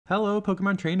Hello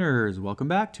Pokemon trainers! Welcome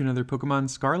back to another Pokemon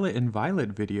Scarlet and Violet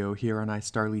video here on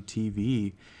iStarly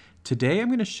TV. Today I'm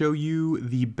going to show you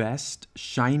the best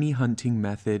shiny hunting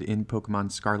method in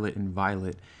Pokemon Scarlet and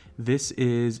Violet. This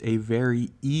is a very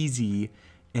easy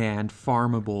and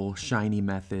farmable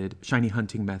shiny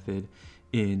hunting method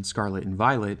in Scarlet and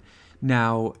Violet.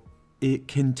 Now, it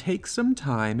can take some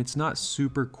time. It's not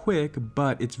super quick,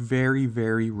 but it's very,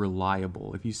 very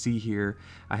reliable. If you see here,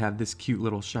 I have this cute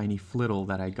little shiny Flittle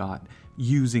that I got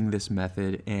using this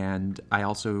method, and I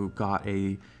also got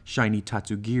a shiny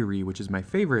Tatsugiri, which is my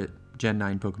favorite Gen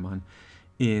 9 Pokemon,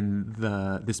 in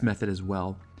this method as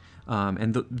well.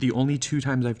 And the only two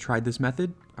times I've tried this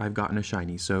method, I've gotten a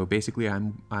shiny. So basically,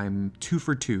 I'm 2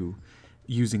 for 2.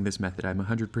 Using this method. I'm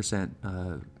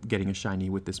 100% getting a shiny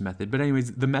with this method. But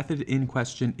anyways, the method in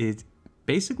question is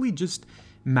basically just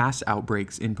mass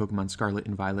outbreaks in Pokemon Scarlet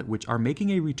and Violet, which are making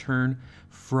a return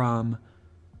from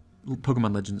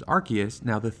Pokemon Legends Arceus.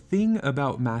 Now, the thing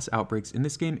about mass outbreaks in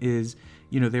this game is,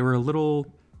 they were a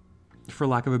little, for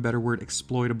lack of a better word,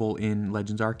 exploitable in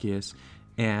Legends Arceus.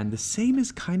 And the same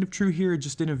is kind of true here,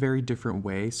 just in a very different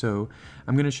way. So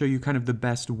I'm going to show you kind of the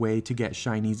best way to get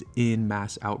shinies in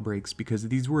mass outbreaks, because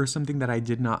these were something that I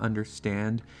did not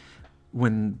understand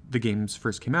when the games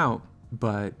first came out.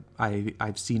 But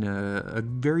I've seen a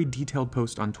very detailed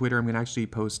post on Twitter. I'm going to actually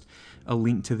post a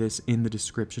link to this in the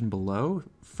description below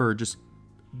for just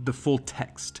the full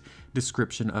text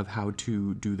description of how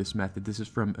to do this method. This is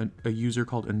from a user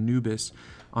called Anubis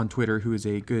on Twitter, who is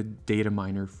a good data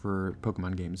miner for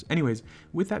Pokemon games. Anyways,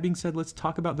 with that being said, let's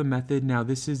talk about the method. Now,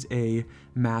 this is a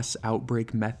mass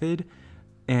outbreak method,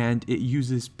 and it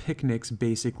uses picnics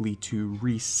basically to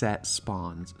reset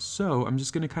spawns. So I'm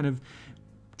just going to kind of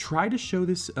try to show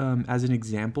this as an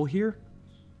example here.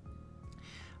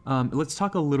 Let's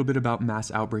talk a little bit about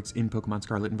mass outbreaks in Pokemon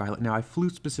Scarlet and Violet. Now, I flew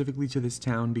specifically to this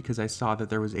town because I saw that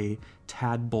there was a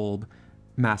Tadbulb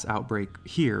mass outbreak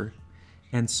here.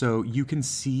 And so you can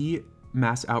see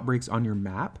mass outbreaks on your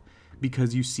map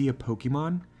because you see a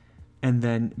Pokemon, and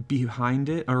then behind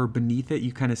it or beneath it,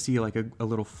 you kind of see like a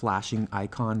little flashing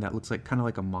icon that looks like kind of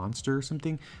like a monster or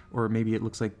something, or maybe it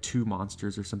looks like two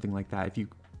monsters or something like that.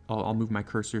 I'll move my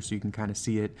cursor so you can kind of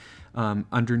see it.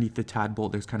 Underneath the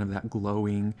Tadbolt, there's kind of that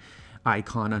glowing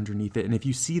icon underneath it. And if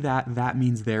you see that, that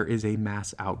means there is a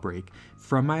mass outbreak.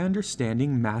 From my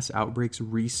understanding, mass outbreaks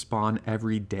respawn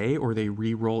every day, or they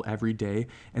re-roll every day,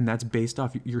 and that's based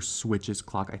off your switch's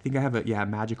clock. I think I have a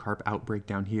Magikarp outbreak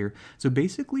down here. So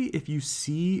basically, if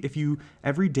you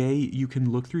every day you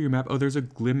can look through your map. Oh, there's a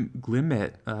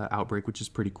Glimmet outbreak, which is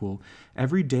pretty cool.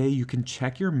 Every day you can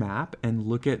check your map and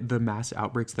look at the mass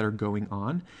outbreaks that are going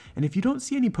on. And if you don't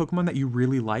see any Pokemon that you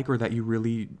really like or that you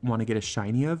really want to get a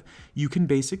shiny of, you can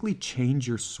basically change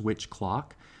your switch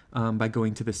clock by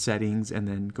going to the settings and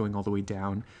then going all the way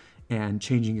down and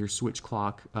changing your switch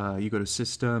clock. You go to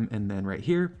system and then right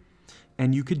here,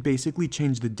 and you could basically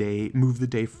change the day, move the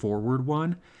day forward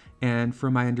one. And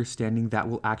from my understanding, that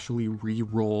will actually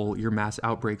re-roll your mass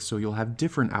outbreaks, so you'll have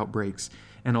different outbreaks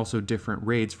and also different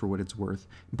raids for what it's worth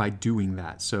by doing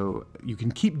that. So you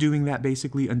can keep doing that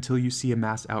basically until you see a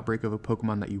mass outbreak of a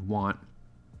Pokemon that you want,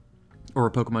 or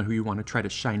a Pokemon who you want to try to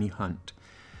shiny hunt.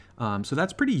 So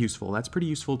that's pretty useful. That's pretty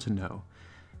useful to know.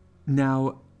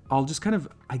 Now, I'll just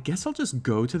I guess I'll just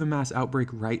go to the mass outbreak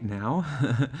right now.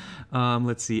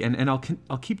 Let's see, and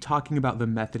I'll keep talking about the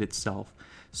method itself.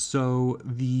 So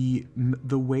the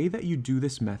way that you do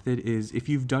this method is, if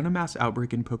you've done a mass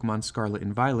outbreak in Pokemon Scarlet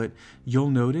and Violet, you'll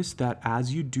notice that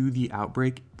as you do the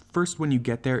outbreak, first when you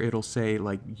get there, it'll say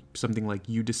like something like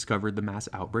you discovered the mass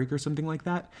outbreak or something like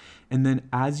that. And then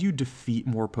as you defeat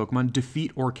or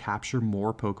capture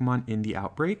more Pokemon in the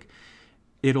outbreak,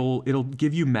 it'll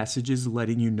give you messages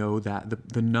letting you know that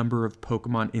the number of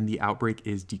Pokemon in the outbreak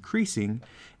is decreasing.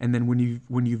 And then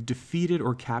when you've defeated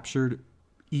or captured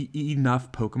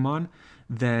enough Pokemon,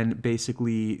 then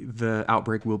basically the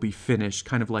outbreak will be finished,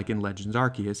 kind of like in Legends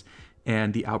Arceus,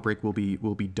 and the outbreak will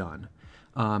be done.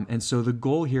 And so the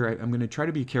goal here, I'm going to try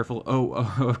to be careful.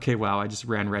 Oh, okay, wow, I just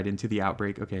ran right into the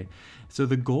outbreak. Okay, so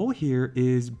the goal here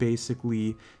is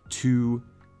basically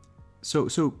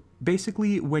so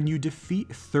basically when you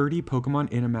defeat 30 Pokemon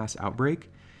in a mass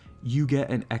outbreak, you get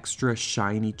an extra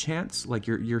shiny chance. Like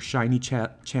your shiny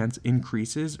chance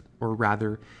increases, or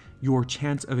rather, your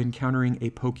chance of encountering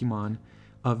a Pokemon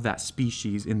of that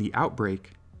species in the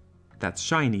outbreak that's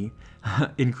shiny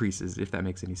increases, if that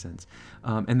makes any sense.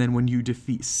 And then when you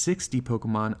defeat 60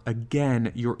 Pokemon,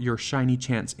 again, your shiny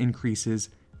chance increases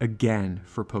again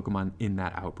for Pokemon in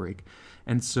that outbreak.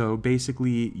 And so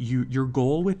basically your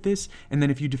goal with this, and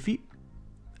then if you defeat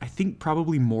I think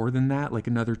probably more than that, like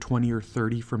another 20 or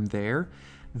 30 from there,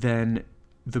 then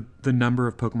the number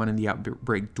of Pokemon in the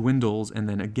outbreak dwindles, and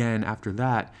then again after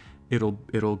that,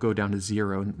 it'll go down to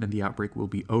 0, and then the outbreak will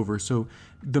be over. So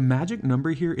the magic number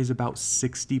here is about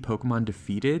 60 Pokemon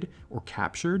defeated or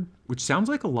captured, which sounds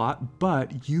like a lot,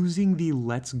 but using the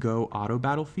Let's Go auto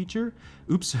battle feature,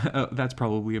 oops, that's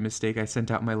probably a mistake. I sent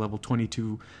out my level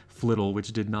 22 Flittle,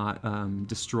 which did not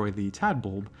destroy the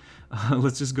Tadbulb.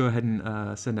 Let's just go ahead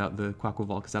and send out the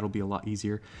Quaquaval, because that'll be a lot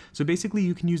easier. So basically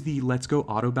you can use the Let's Go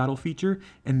auto battle feature,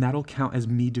 and that'll count as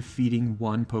me defeating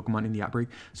one Pokemon in the outbreak.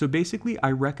 So basically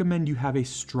I recommend you have a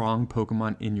strong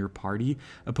Pokemon in your party,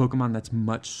 a Pokemon that's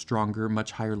much stronger,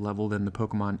 much higher level than the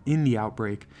Pokemon in the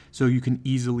outbreak, so you can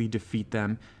easily defeat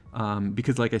them.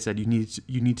 Because like I said, you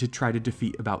need to try to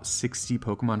defeat about 60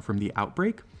 Pokemon from the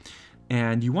outbreak.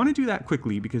 And you want to do that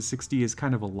quickly, because 60 is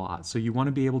kind of a lot. So you want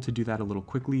to be able to do that a little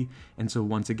quickly. And so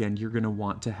once again, you're going to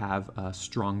want to have a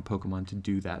strong Pokemon to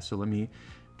do that. So let me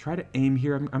try to aim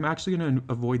here. I'm actually going to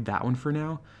avoid that one for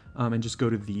now, and just go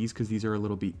to these, because these are a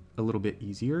little bit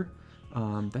easier.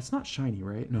 That's not shiny,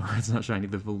 right? No, it's not shiny.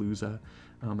 The Veluza.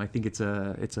 I think it's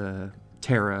a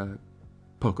Terra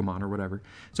Pokemon or whatever.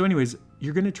 So anyways,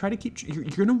 you're going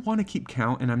to want to keep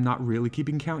count, and I'm not really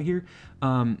keeping count here.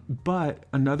 But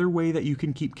another way that you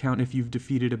can keep count if you've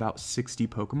defeated about 60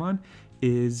 Pokemon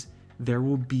is there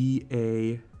will be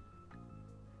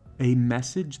a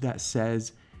message that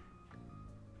says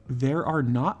there are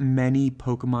not many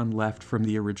Pokemon left from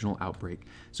the original outbreak.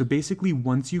 So basically,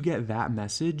 once you get that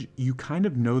message, you kind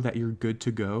of know that you're good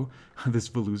to go. This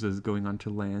Veluza is going on to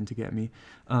land to get me.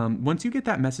 Once you get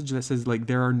that message that says like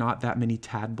there are not that many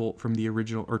Tadbulb from the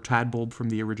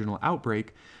original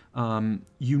outbreak,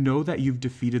 you know that you've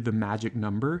defeated the magic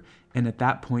number, and at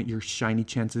that point your shiny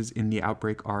chances in the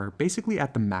outbreak are basically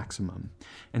at the maximum.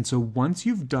 And so once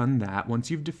you've done that, once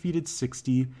you've defeated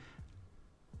 60,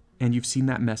 and you've seen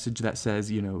that message that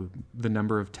says, you know, the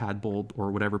number of Tadbulb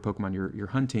or whatever Pokemon you're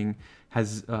hunting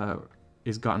is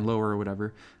gotten lower or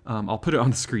whatever. I'll put it on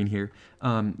the screen here.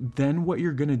 Then what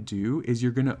you're gonna do is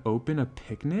you're gonna open a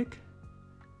picnic,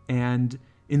 and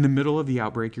in the middle of the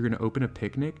outbreak, you're gonna open a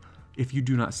picnic if you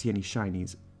do not see any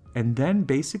shinies. And then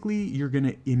basically you're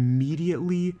gonna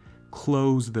immediately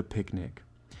close the picnic.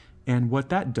 And what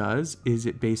that does is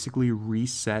it basically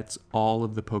resets all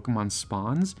of the Pokemon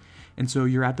spawns. And so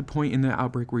you're at the point in the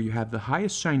outbreak where you have the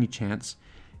highest shiny chance,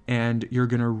 and you're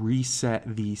going to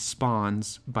reset the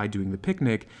spawns by doing the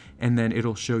picnic, and then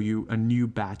it'll show you a new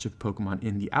batch of Pokemon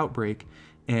in the outbreak.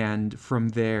 And from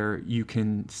there, you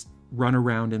can run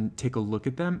around and take a look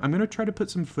at them. I'm going to try to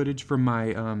put some footage from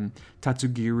my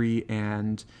Tatsugiri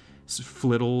and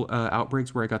Flittle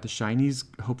outbreaks where I got the shinies.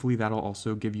 Hopefully that'll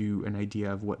also give you an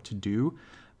idea of what to do.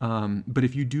 But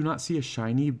if you do not see a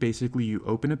shiny, basically you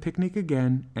open a picnic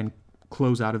again and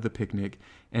close out of the picnic,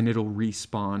 and it'll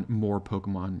respawn more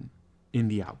Pokemon in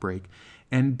the outbreak.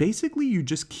 And basically you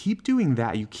just keep doing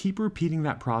that. You keep repeating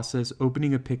that process,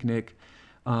 opening a picnic,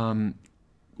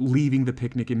 leaving the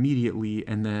picnic immediately,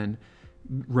 and then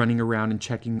running around and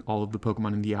checking all of the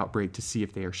Pokemon in the outbreak to see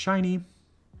if they are shiny.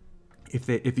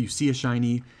 If you see a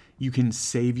shiny, you can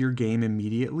save your game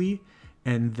immediately,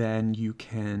 and then you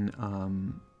can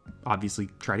obviously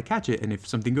try to catch it. And if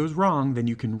something goes wrong, then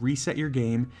you can reset your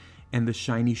game, and the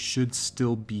shiny should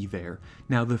still be there.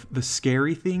 Now, the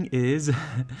scary thing is,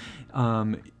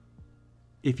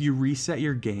 if you reset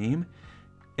your game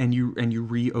and you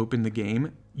reopen the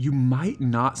game, you might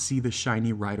not see the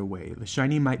shiny right away. The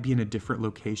shiny might be in a different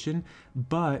location,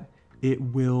 but it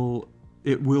will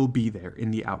be there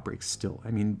in the outbreak still.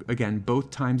 I mean, again,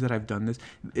 both times that I've done this,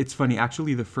 it's funny,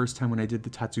 actually the first time when I did the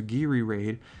Tatsugiri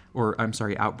raid,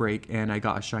 outbreak, and I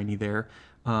got a shiny there,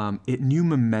 it knew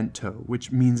Memento,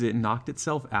 which means it knocked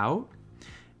itself out,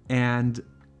 and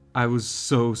I was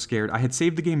so scared. I had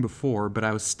saved the game before, but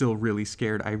I was still really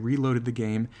scared. I reloaded the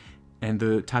game, and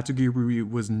the Tatsugiri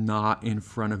was not in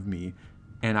front of me,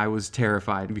 and I was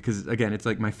terrified because, again, it's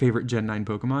like my favorite Gen 9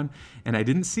 Pokemon, and I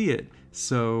didn't see it,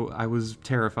 so I was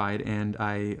terrified, and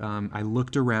I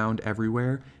looked around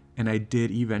everywhere, and I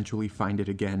did eventually find it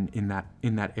again in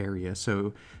that area.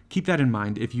 So keep that in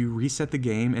mind. If you reset the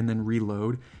game and then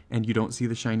reload, and you don't see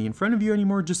the shiny in front of you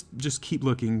anymore, just keep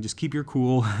looking, just keep your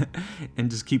cool,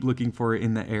 and just keep looking for it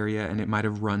in the area, and it might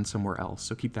have run somewhere else,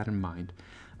 so keep that in mind.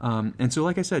 And so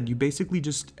like I said, you basically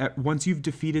just, once you've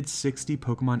defeated 60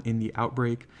 Pokemon in the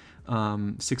outbreak,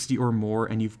 60 or more,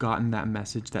 and you've gotten that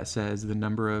message that says the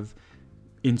number of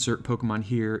insert Pokemon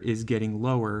here is getting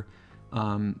lower,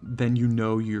 then you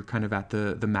know you're kind of at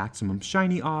the maximum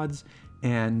shiny odds,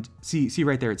 And see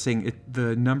right there, it's saying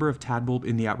the number of Tadbulb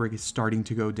in the outbreak is starting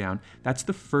to go down. That's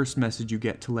the first message you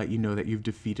get to let you know that you've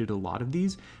defeated a lot of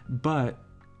these, but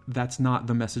that's not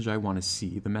the message I want to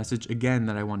see. The message, again,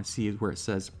 that I want to see is where it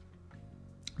says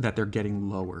that they're getting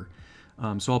lower.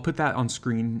 So I'll put that on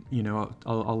screen.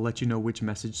 I'll let you know which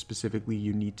message specifically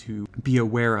you need to be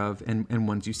aware of. And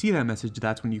once you see that message,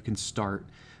 that's when you can start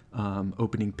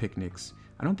opening picnics.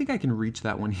 I don't think I can reach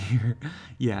that one here.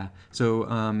 Yeah,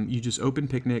 so you just open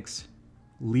picnics,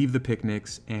 leave the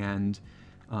picnics, and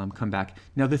come back.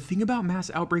 Now, the thing about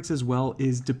Mass Outbreaks as well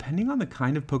is depending on the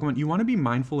kind of Pokemon, you want to be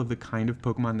mindful of the kind of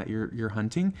Pokemon that you're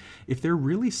hunting. If they're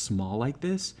really small like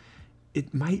this,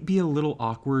 it might be a little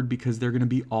awkward because they're going to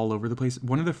be all over the place.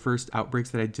 One of the first outbreaks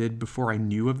that I did before I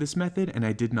knew of this method and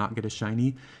I did not get a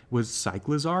shiny was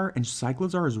Cyclizar, and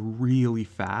Cyclizar is really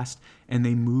fast and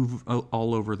they move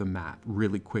all over the map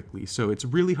really quickly. So it's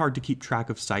really hard to keep track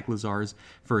of Cyclizars,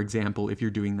 for example, if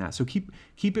you're doing that. So keep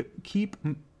in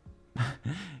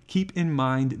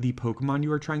mind the Pokemon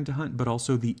you are trying to hunt, but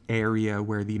also the area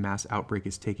where the mass outbreak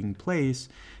is taking place,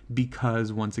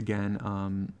 because once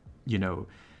again,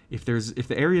 if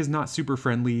the area is not super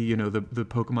friendly, the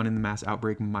Pokemon in the mass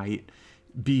outbreak might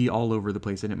be all over the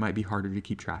place and it might be harder to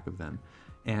keep track of them.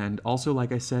 And also,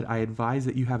 like I said, I advise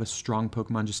that you have a strong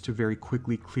Pokemon just to very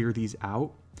quickly clear these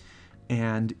out.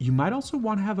 And you might also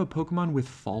want to have a Pokemon with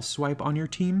False Swipe on your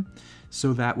team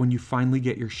so that when you finally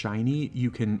get your shiny,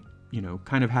 you can,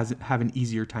 kind of have an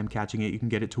easier time catching it. You can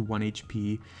get it to 1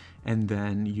 HP, and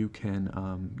then you can,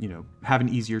 have an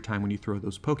easier time when you throw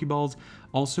those Pokeballs.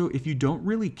 Also, if you don't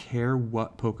really care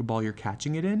what Pokeball you're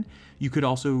catching it in, you could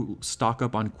also stock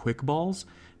up on Quick Balls,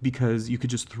 because you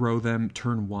could just throw them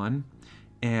turn 1,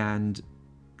 and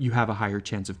you have a higher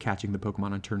chance of catching the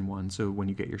Pokemon on turn 1. So when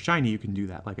you get your shiny, you can do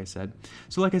that, like I said.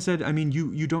 So like I said, I mean,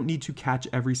 you don't need to catch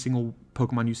every single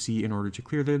Pokemon you see in order to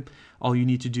clear them. All you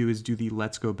need to do is do the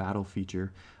Let's Go Battle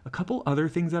feature. A couple other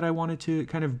things that I wanted to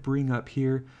kind of bring up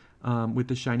here with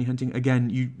the shiny hunting.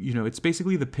 Again, it's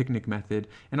basically the picnic method,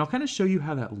 and I'll kind of show you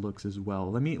how that looks as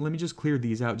well. Let me just clear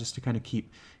these out just to kind of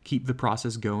keep the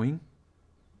process going.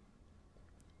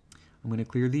 I'm going to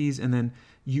clear these, and then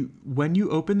when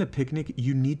you open the picnic,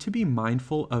 you need to be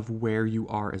mindful of where you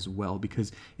are as well,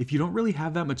 because if you don't really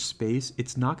have that much space,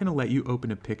 it's not going to let you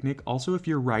open a picnic. Also, if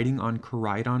you're riding on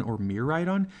Koraidon or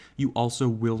Miraidon, you also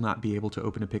will not be able to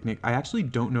open a picnic. I actually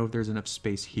don't know if there's enough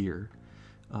space here.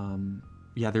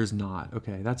 Yeah, there's not.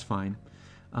 Okay, that's fine.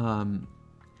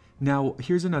 Now,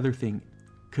 here's another thing,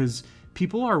 because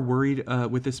people are worried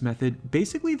with this method.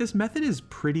 Basically, this method is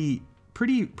pretty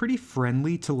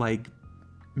friendly to like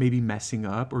maybe messing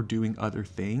up or doing other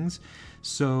things.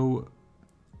 So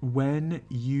when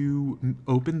you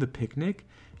open the picnic,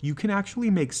 you can actually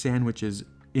make sandwiches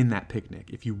in that picnic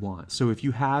if you want. So if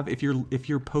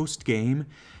you're post game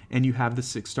and you have the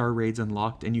 6-star raids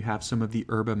unlocked and you have some of the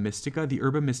Herba Mystica, the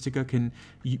Herba Mystica can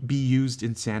be used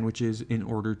in sandwiches in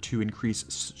order to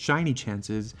increase shiny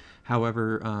chances.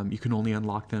 However, you can only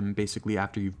unlock them basically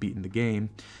after you've beaten the game.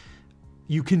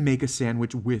 You can make a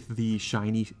sandwich with the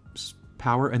shiny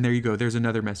power, and there you go. There's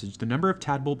another message. The number of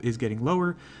Tadbulb is getting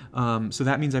lower, so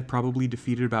that means I've probably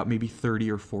defeated about maybe 30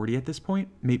 or 40 at this point,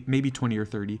 maybe 20 or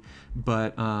 30.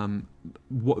 But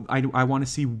I want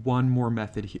to see one more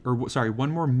method here,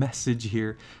 one more message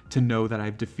here to know that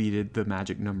I've defeated the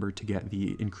magic number to get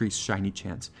the increased shiny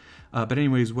chance. But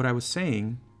anyways, what I was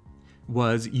saying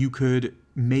was you could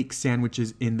make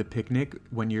sandwiches in the picnic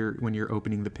when you're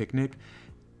opening the picnic.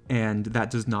 And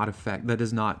that does not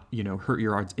hurt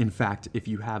your odds. In fact, if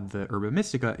you have the Herba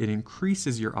Mystica, it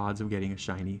increases your odds of getting a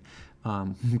shiny.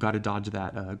 Got to dodge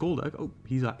that Golduck. Oh,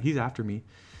 he's after me.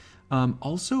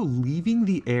 Also, leaving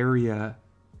the area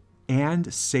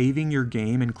and saving your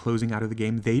game and closing out of the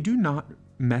game, they do not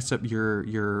mess up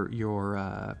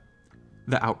the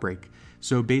outbreak.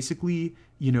 So basically,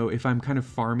 if I'm kind of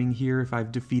farming here, if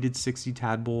I've defeated 60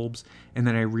 Tadbulbs and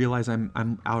then I realize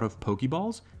I'm out of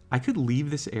Pokeballs, I could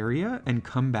leave this area and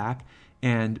come back,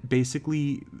 and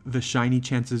basically the shiny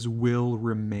chances will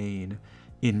remain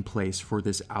in place for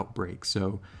this outbreak.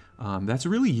 So that's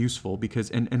really useful because,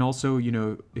 and also,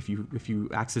 if you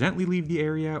accidentally leave the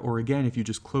area, or again, if you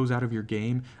just close out of your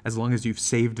game, as long as you've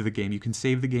saved the game, you can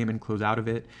save the game and close out of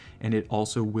it, and it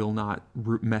also will not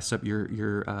mess up your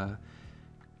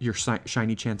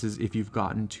shiny chances if you've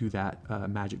gotten to that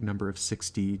magic number of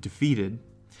 60 defeated.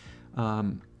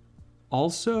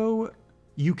 Also,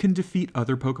 you can defeat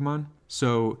other Pokemon.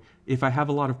 So if I have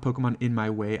a lot of Pokemon in my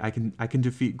way, I can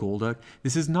defeat Golduck.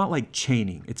 This is not like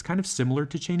chaining. It's kind of similar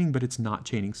to chaining, but it's not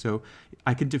chaining. So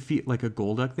I can defeat like a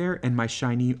Golduck there, and my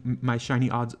shiny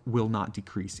odds will not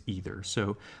decrease either.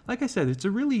 So like I said, it's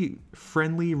a really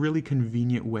friendly, really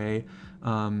convenient way.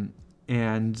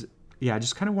 And yeah, I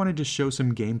just kind of wanted to show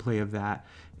some gameplay of that.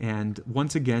 And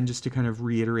once again, just to kind of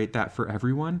reiterate that for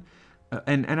everyone.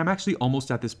 And I'm actually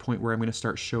almost at this point where I'm going to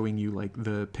start showing you like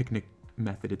the picnic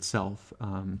method itself.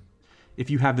 If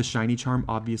you have the shiny charm,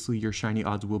 obviously your shiny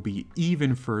odds will be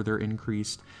even further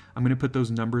increased. I'm going to put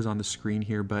those numbers on the screen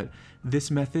here, but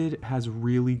this method has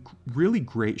really, really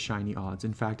great shiny odds.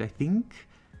 In fact,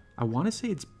 I want to say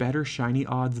it's better shiny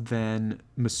odds than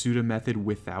Masuda method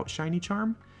without shiny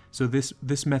charm. So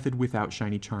this method without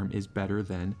shiny charm is better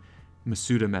than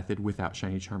Masuda method without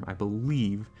shiny charm, I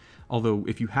believe. Although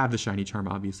if you have the shiny charm,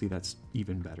 obviously that's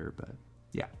even better, but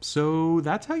yeah. So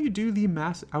that's how you do the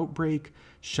Mass Outbreak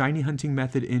shiny hunting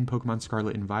method in Pokemon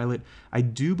Scarlet and Violet. I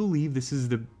do believe this is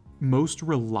the most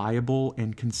reliable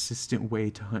and consistent way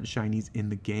to hunt shinies in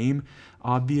the game.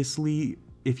 Obviously,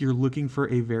 if you're looking for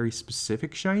a very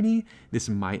specific shiny, this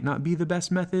might not be the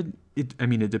best method. I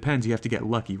mean, it depends. You have to get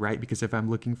lucky, right? Because if I'm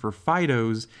looking for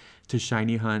Fidos to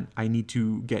shiny hunt, I need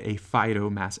to get a Fido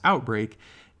Mass Outbreak.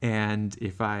 And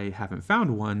if I haven't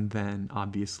found one, then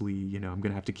obviously, I'm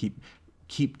going to have to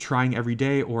keep trying every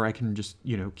day, or I can just,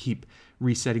 keep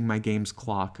resetting my game's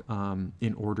clock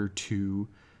in order to,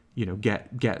 get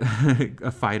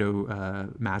a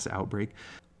Fido Mass Outbreak.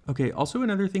 Okay, also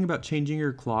another thing about changing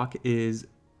your clock is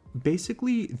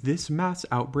basically this Mass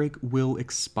Outbreak will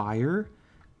expire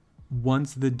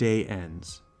once the day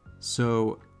ends.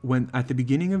 So when at the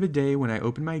beginning of a day, when I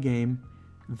open my game,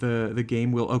 the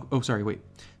game will, oh sorry, wait.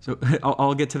 So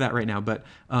I'll get to that right now, but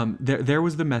there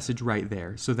was the message right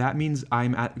there. So that means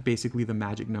I'm at basically the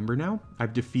magic number now.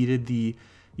 I've defeated the,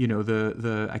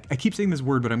 I keep saying this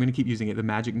word, but I'm going to keep using it, the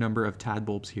magic number of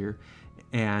Tadbulbs here.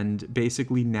 And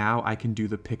basically now I can do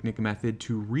the picnic method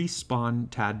to respawn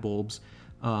Tadbulbs,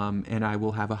 and I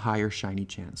will have a higher shiny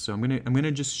chance. So I'm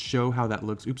gonna just show how that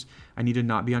looks. Oops, I need to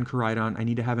not be on Koraidon. I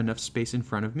need to have enough space in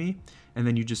front of me, and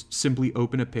then you just simply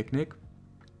open a picnic.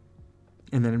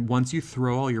 And then once you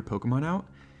throw all your Pokemon out,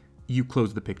 you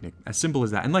close the picnic. As simple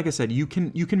as that. And like I said, you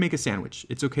can make a sandwich.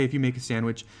 It's okay if you make a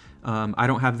sandwich. I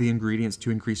don't have the ingredients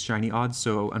to increase shiny odds,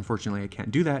 so unfortunately I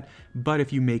can't do that. But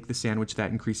if you make the sandwich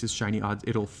that increases shiny odds,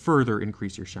 it'll further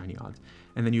increase your shiny odds.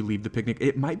 And then you leave the picnic.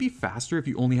 It might be faster if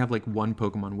you only have like one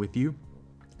Pokemon with you,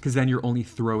 because then you're only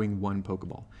throwing one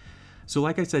Pokeball. So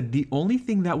like I said, the only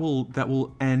thing that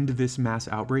will end this Mass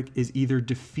Outbreak is either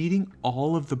defeating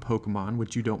all of the Pokemon,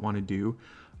 which you don't want to do,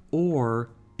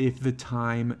 or if the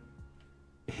time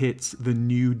hits the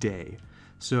new day.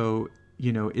 So,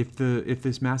 if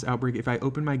this Mass Outbreak, if I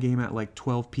open my game at like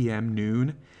 12 p.m.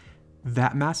 noon,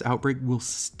 that Mass Outbreak will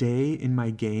stay in my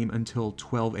game until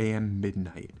 12 a.m.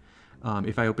 midnight.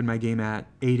 If I open my game at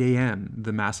 8 a.m.,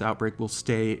 the Mass Outbreak will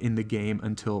stay in the game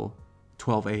until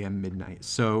 12 a.m. midnight.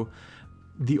 So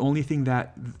the only thing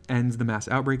that ends the Mass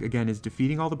Outbreak, again, is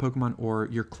defeating all the Pokemon or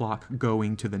your clock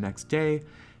going to the next day.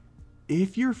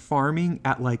 If you're farming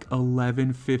at like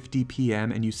 11:50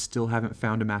 p.m. and you still haven't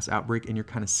found a Mass Outbreak and you're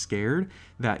kind of scared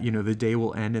that, the day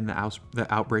will end and the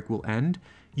outbreak will end,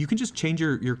 you can just change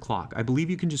your clock. I believe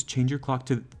you can just change your clock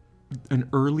to an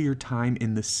earlier time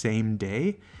in the same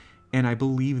day. And I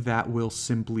believe that will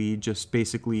simply just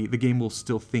basically, the game will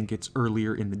still think it's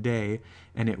earlier in the day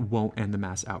and it won't end the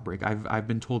Mass Outbreak. I've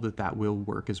been told that will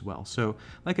work as well. So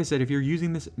like I said, if you're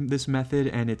using this method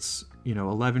and it's,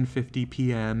 11:50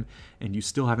 p.m. and you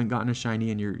still haven't gotten a shiny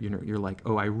and you're like,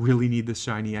 oh, I really need this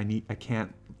shiny. I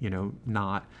can't,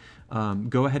 not.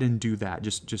 Go ahead and do that.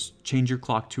 Just change your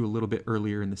clock to a little bit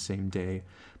earlier in the same day.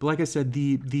 But like I said,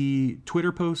 the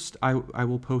Twitter post I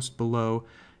will post below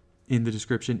in the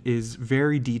description is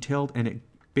very detailed, and it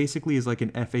basically is like an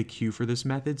FAQ for this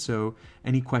method. So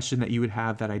any question that you would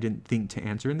have that I didn't think to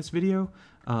answer in this video,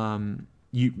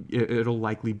 it'll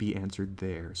likely be answered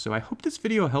there. So I hope this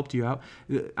video helped you out.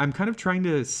 I'm kind of trying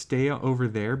to stay over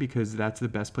there because that's the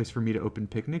best place for me to open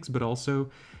picnics, but also,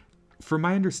 from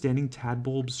my understanding,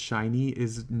 Tadbulb's shiny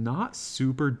is not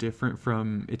super different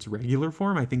from its regular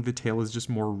form. I think the tail is just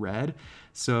more red.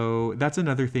 So that's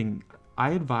another thing.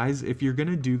 I advise, if you're going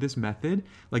to do this method,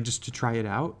 like just to try it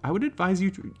out, I would advise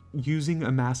you using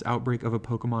a Mass Outbreak of a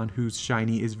Pokemon whose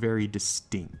shiny is very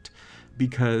distinct.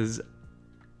 Because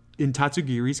in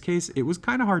Tatsugiri's case, it was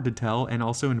kind of hard to tell, and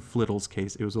also in Flittle's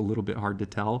case, it was a little bit hard to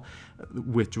tell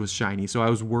which was shiny. So I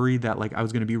was worried that like I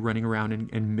was going to be running around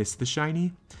and miss the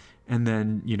shiny. and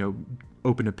then, you know,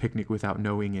 open a picnic without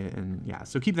knowing it. And yeah,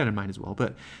 so keep that in mind as well.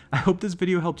 But I hope this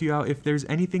video helped you out. If there's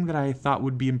anything that I thought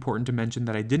would be important to mention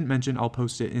that I didn't mention, I'll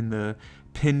post it in the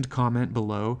pinned comment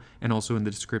below and also in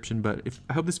the description. But if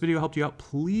I hope this video helped you out,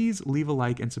 please leave a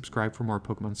like and subscribe for more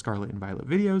Pokemon Scarlet and Violet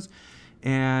videos.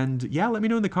 And yeah, let me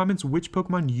know in the comments which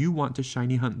Pokemon you want to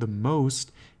shiny hunt the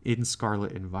most in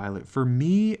Scarlet and Violet. For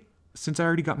me, since I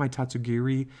already got my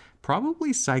Tatsugiri,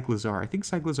 probably Cyclizar. I think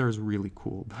Cyclizar is really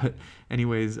cool. But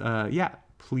anyways, yeah,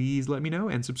 please let me know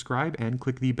and subscribe and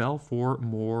click the bell for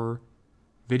more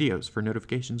videos for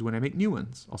notifications when I make new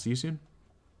ones. I'll see you soon.